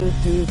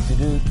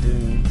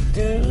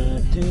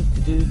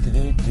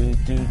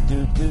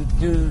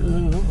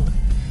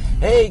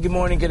Hey, good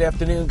morning, good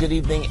afternoon, good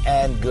evening,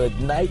 and good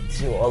night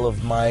to all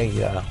of my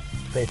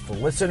faithful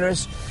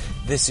listeners.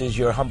 This is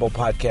your humble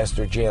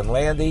podcaster, Jan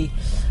Landy.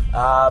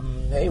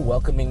 Hey,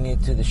 welcoming you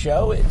to the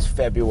show. It's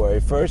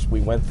February 1st. We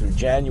went through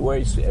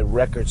January at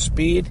record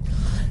speed.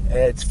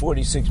 It's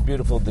 46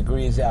 beautiful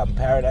degrees out in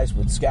paradise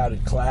with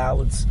scattered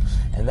clouds,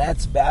 and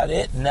that's about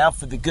it. Now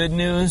for the good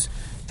news.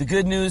 The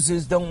good news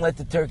is don't let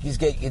the turkeys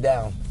get you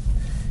down.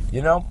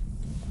 You know,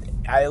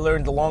 I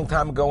learned a long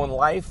time ago in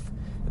life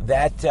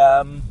that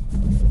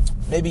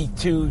maybe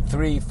 2,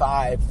 3,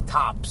 5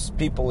 tops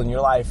people in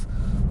your life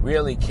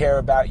really care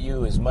about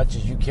you as much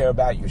as you care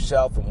about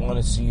yourself and want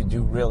to see you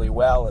do really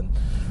well and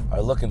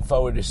are looking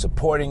forward to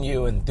supporting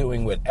you and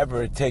doing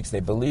whatever it takes. They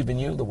believe in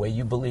you the way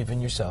you believe in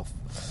yourself.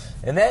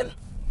 And then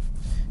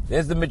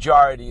there's the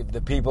majority of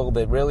the people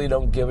that really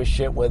don't give a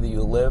shit whether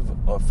you live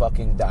or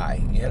fucking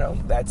die. You know,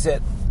 that's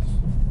it.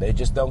 They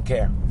just don't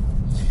care.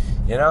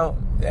 You know,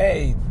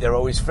 hey, they're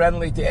always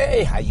friendly.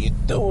 Hey, how you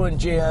doing,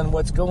 Jan?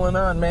 What's going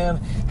on, man?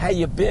 How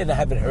you been? I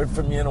haven't heard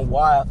from you in a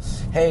while.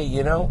 Hey,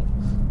 you know,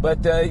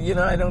 but, you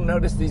know, I don't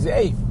notice these.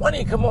 Hey, why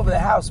don't you come over to the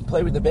house and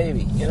play with the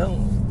baby? You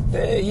know,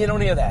 you don't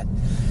hear that,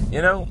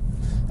 you know.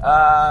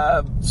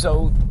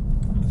 So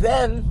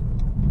then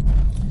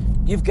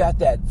you've got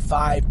that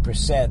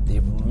 5%, the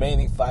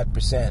remaining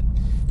 5%.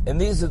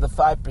 And these are the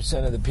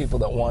 5% of the people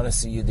that want to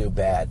see you do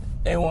bad.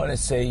 They want to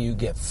say you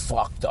get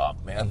fucked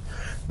up, man.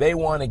 They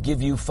want to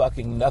give you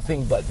fucking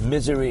nothing but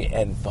misery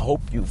and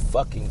hope you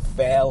fucking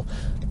fail.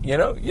 You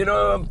know what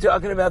I'm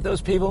talking about,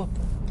 those people?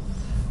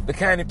 The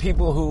kind of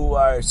people who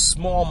are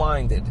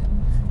small-minded.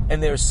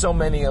 And there's so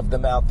many of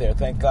them out there.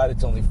 Thank God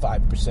it's only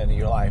 5% of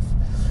your life.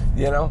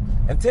 You know?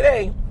 And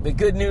today, the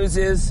good news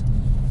is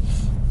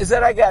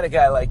that I got a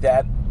guy like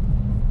that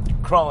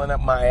crawling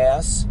up my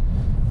ass.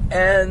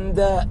 And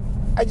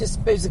I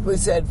just basically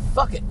said,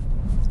 fuck it.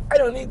 I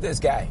don't need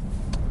this guy.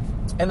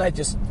 And I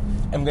just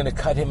am going to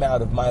cut him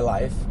out of my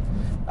life,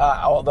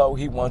 although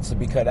he wants to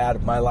be cut out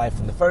of my life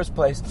in the first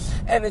place.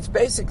 And it's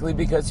basically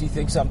because he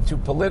thinks I'm too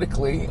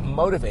politically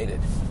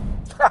motivated.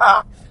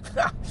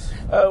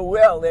 Oh,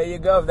 well, there you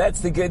go.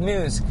 That's the good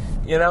news,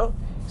 you know?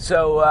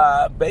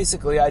 So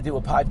basically I do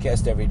a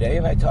podcast every day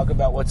and I talk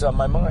about what's on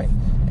my mind.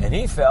 And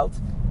he felt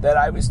that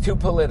I was too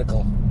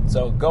political.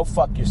 So go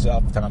fuck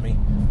yourself, Tommy.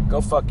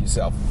 Go fuck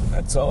yourself.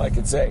 That's all I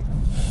can say.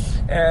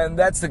 And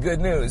that's the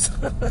good news.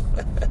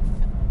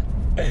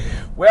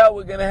 Well,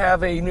 we're going to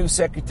have a new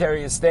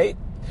Secretary of State.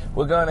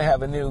 We're going to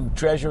have a new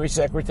Treasury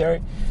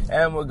Secretary.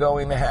 And we're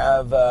going to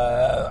have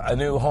a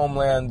new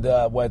Homeland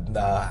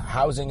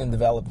Housing and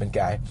Development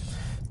guy.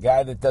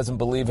 Guy that doesn't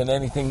believe in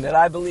anything that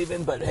I believe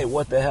in. But, hey,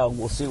 what the hell?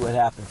 We'll see what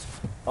happens.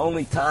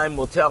 Only time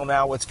will tell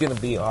now what's going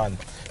to be on.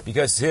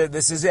 Because here,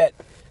 this is it.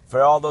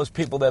 For all those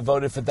people that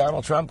voted for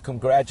Donald Trump,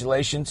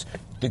 congratulations.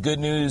 The good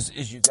news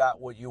is you got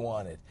what you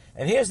wanted.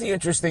 And here's the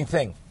interesting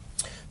thing.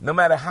 No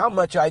matter how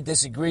much I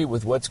disagree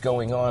with what's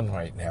going on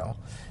right now,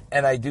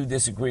 and I do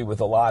disagree with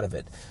a lot of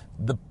it,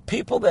 the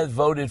people that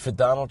voted for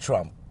Donald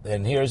Trump,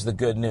 and here's the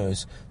good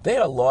news, they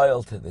are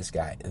loyal to this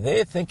guy.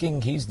 They're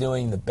thinking he's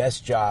doing the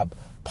best job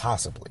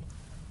possibly.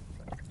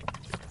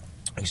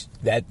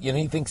 That, you know,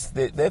 he thinks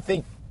they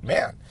think,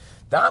 man,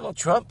 Donald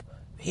Trump,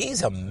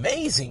 he's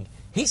amazing.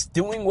 He's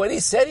doing what he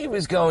said he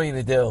was going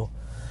to do.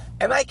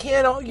 And I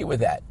can't argue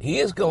with that. He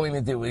is going to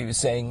do what he was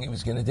saying he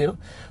was going to do.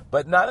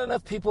 But not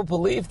enough people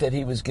believed that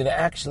he was going to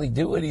actually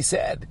do what he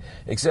said,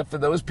 except for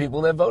those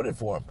people that voted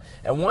for him.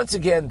 And once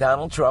again,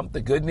 Donald Trump,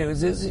 the good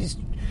news is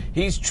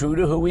he's true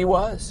to who he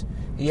was.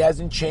 He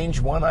hasn't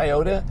changed one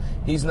iota.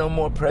 He's no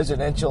more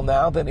presidential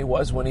now than he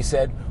was when he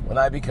said, when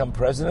I become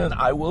president,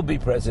 I will be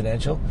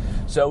presidential.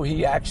 So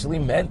he actually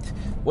meant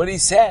what he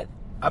said.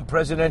 I'm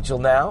presidential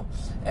now,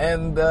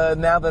 and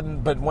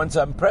but once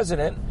I'm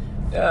president,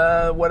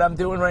 what I'm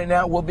doing right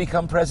now will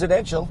become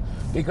presidential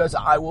because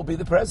I will be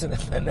the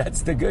president, and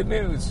that's the good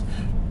news.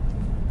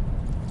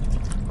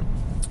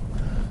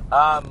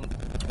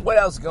 What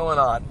else going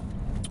on?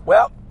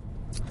 Well,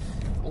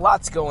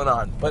 lots going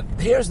on, but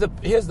here's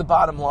the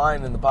bottom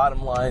line, and the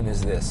bottom line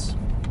is this: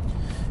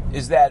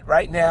 is that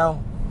right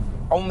now,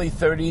 only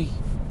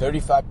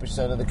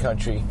 35% of the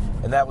country,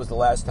 and that was the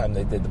last time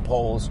they did the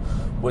polls,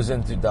 was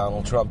into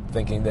Donald Trump,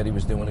 thinking that he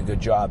was doing a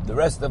good job. The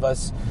rest of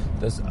us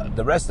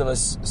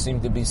seem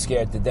to be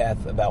scared to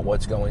death about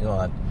what's going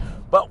on.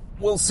 But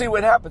we'll see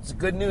what happens. The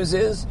good news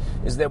is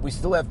that we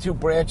still have 2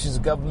 branches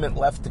of government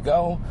left to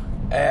go,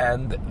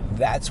 and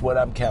that's what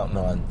I'm counting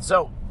on.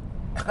 So,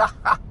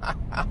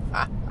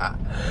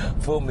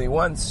 fool me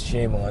once,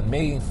 shame on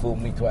me. Fool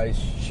me twice,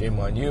 shame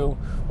on you.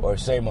 Or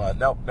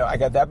no, I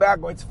got that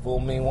backwards. Fool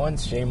me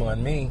once, shame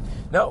on me.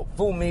 No,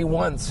 fool me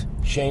once,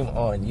 shame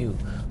on you.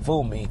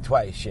 Fool me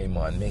twice, shame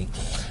on me.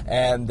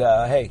 And,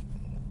 hey,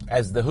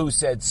 as The Who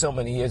said so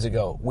many years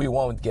ago, we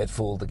won't get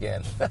fooled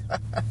again.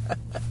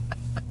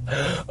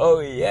 Oh,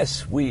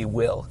 yes, we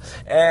will.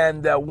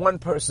 And one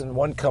person,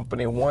 one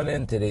company, one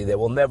entity that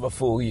will never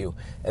fool you,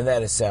 and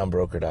that is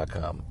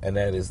SoundBroker.com. And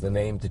that is the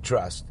name to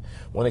trust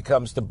when it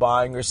comes to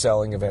buying or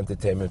selling of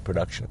entertainment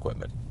production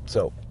equipment.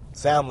 So,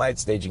 sound, light,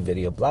 staging,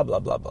 video, blah, blah,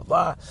 blah, blah,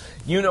 blah.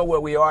 You know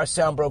where we are,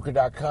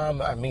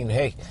 SoundBroker.com. I mean,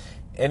 hey,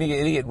 any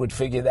idiot would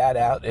figure that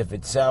out. If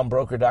it's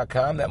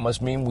SoundBroker.com, that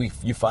must mean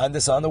you find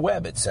us on the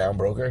web at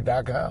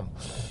SoundBroker.com.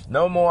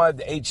 No more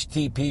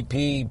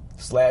HTTP//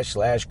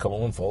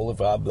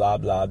 blah, blah,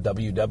 blah,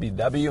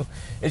 www.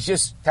 It's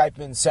just type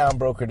in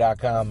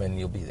SoundBroker.com and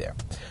you'll be there.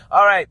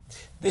 All right.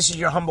 This is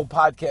your humble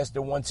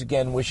podcaster once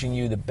again wishing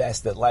you the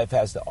best that life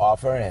has to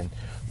offer and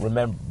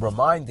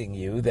reminding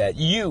you that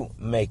you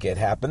make it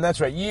happen. That's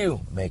right.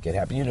 You make it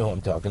happen. You know who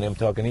I'm talking to. I'm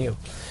talking to you.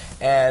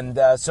 And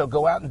so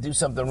go out and do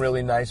something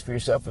really nice for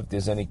yourself. If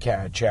there's any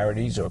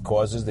charities or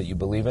causes that you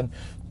believe in,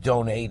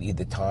 donate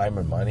either time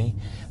or money.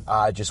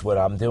 Just what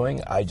I'm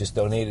doing. I just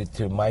donated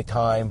to my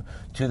time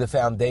to the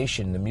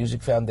foundation, the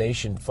Music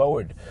Foundation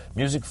Forward.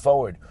 Music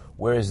Forward,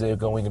 where is there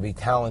going to be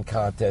talent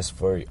contests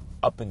for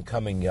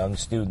up-and-coming young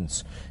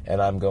students,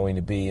 and I'm going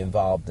to be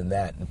involved in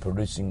that and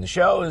producing the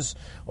shows,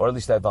 or at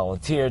least I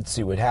volunteered to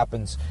see what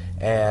happens,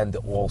 and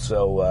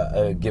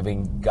also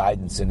giving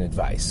guidance and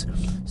advice.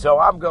 So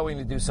I'm going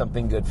to do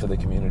something good for the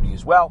community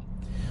as well.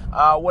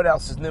 What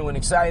else is new and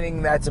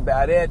exciting? That's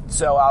about it.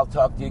 So I'll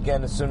talk to you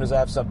again as soon as I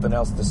have something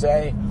else to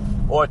say,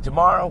 or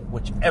tomorrow,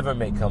 whichever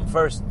may come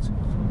first.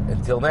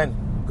 Until then,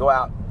 go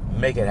out,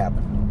 make it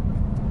happen.